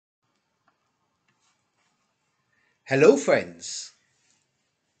Hello friends,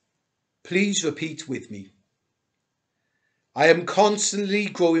 please repeat with me. I am constantly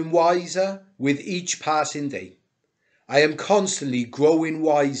growing wiser with each passing day. I am constantly growing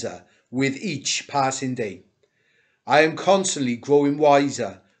wiser with each passing day. I am constantly growing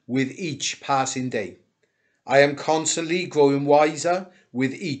wiser with each passing day. I am constantly growing wiser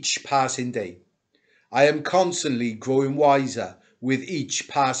with each passing day. I am constantly growing wiser with each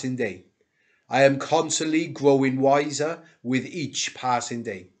passing day. I am constantly growing wiser with each passing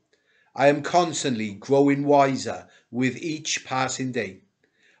day. I am constantly growing wiser with each passing day.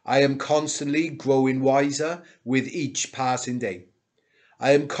 I am constantly growing wiser with each passing day.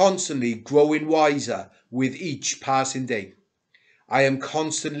 I am constantly growing wiser with each passing day. I am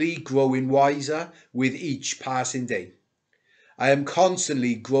constantly growing wiser with each passing day. I am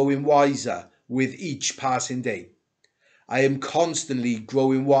constantly growing wiser with each passing day. I am constantly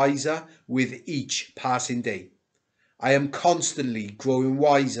growing wiser with each passing day. I am constantly growing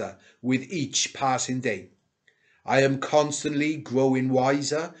wiser with each passing day. I am constantly growing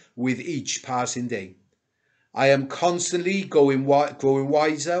wiser with each passing day. I am constantly growing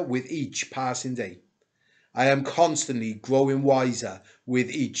wiser with each passing day. I am constantly growing wiser with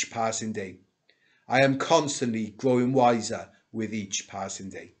each passing day. I am constantly growing wiser with each passing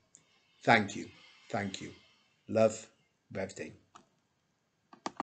day. Thank you. Thank you. Love, Rev Dane.